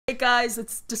guys,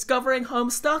 it's Discovering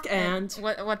Homestuck, and...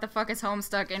 What the fuck is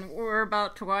Homestuck? And we're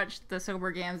about to watch the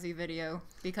Sober Gamzee video,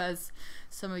 because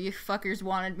some of you fuckers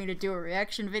wanted me to do a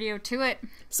reaction video to it.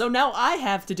 So now I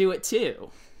have to do it too.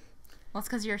 Well, it's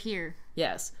because you're here.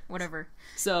 Yes. Whatever.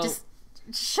 So... Just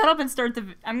shut up and start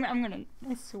the...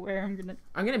 I swear I'm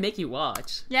gonna make you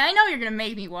watch. Yeah, I know you're gonna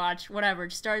make me watch. Whatever,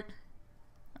 just start...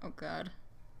 Oh, God.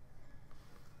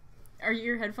 Are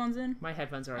your headphones in? My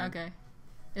headphones are in. Okay.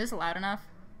 Is this loud enough?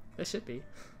 It should be.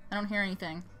 I don't hear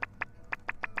anything.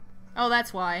 Oh,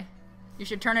 that's why. You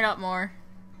should turn it up more.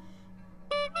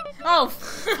 Oh,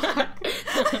 fuck.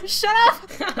 Shut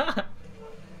up!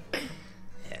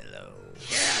 Hello.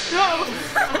 No!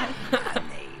 My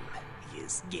name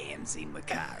is Gamzee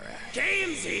Makara.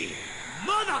 Gamzee!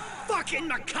 Motherfucking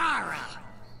Makara!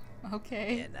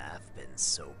 Okay. And I've been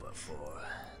sober for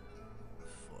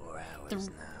 4 hours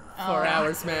now. 4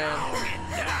 hours, man.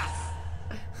 Enough!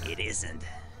 It isn't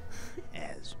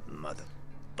as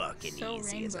motherfucking So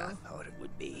easy as I rainbow. thought it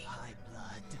would be. High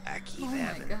blood. I keep Oh my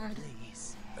having God.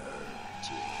 these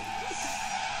urges.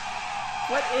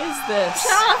 What is this?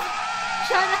 Shut up!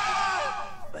 Shut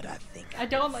up! But I think I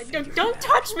don't like... figured Don't out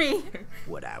touch me!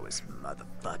 what I was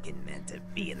motherfucking meant to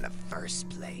be in the first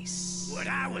place. What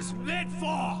I was meant for,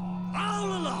 all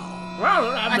along!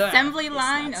 Assembly It's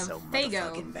line not of so Fago.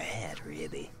 motherfucking bad,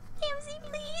 really. Gamzee,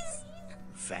 please.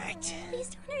 In fact, Please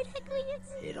don't hurt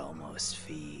Ugly. it almost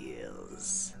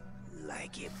feels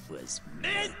like it was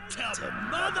Meant meant to to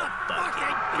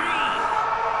motherfucking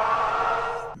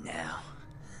be! Now,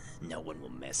 no one will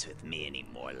mess with me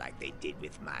anymore like they did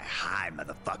with my high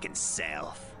motherfucking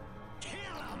self.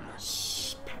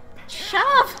 Shut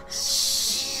up!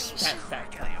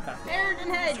 Nerd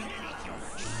and head!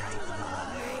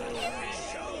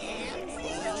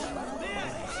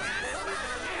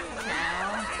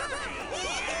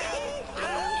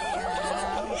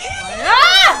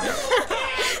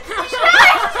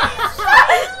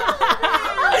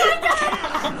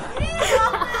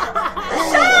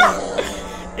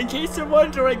 In case you're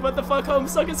wondering, what the fuck,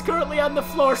 Homestuck is currently on the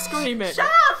floor screaming. Shut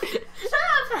up! Shut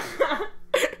up!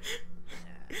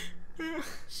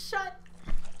 Shut.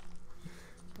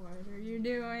 What are you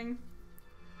doing?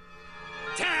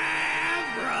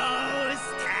 Tavros,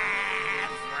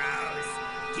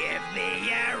 give me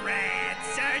your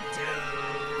answer to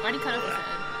Why'd he cut off his head?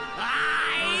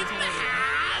 I'm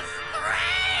half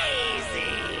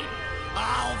crazy.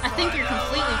 I think you're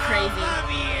completely crazy. Of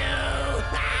you.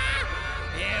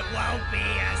 It won't be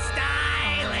a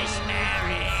stylish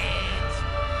marriage.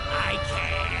 I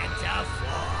can't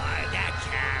afford a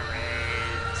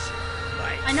carriage.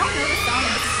 But I know the song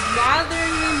is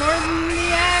bothering me more than the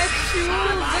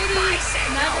actual video.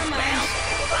 Never mind.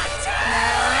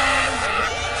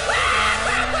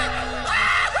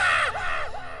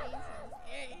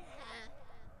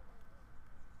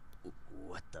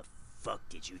 what the fuck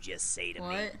did you just say to me?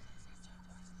 What?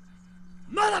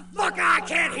 Motherfucker, I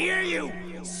can't hear you!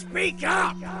 Speak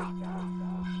up!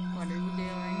 What are you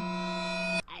doing?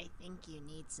 I think you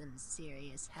need some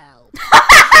serious help.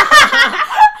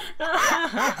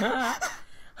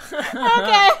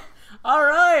 Okay.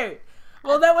 Alright.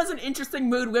 Well, that was an interesting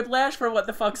mood whiplash for What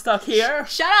the Fuck Stuck here.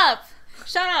 Shut up!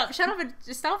 Shut up! Shut up and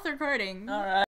just stop the recording. Alright.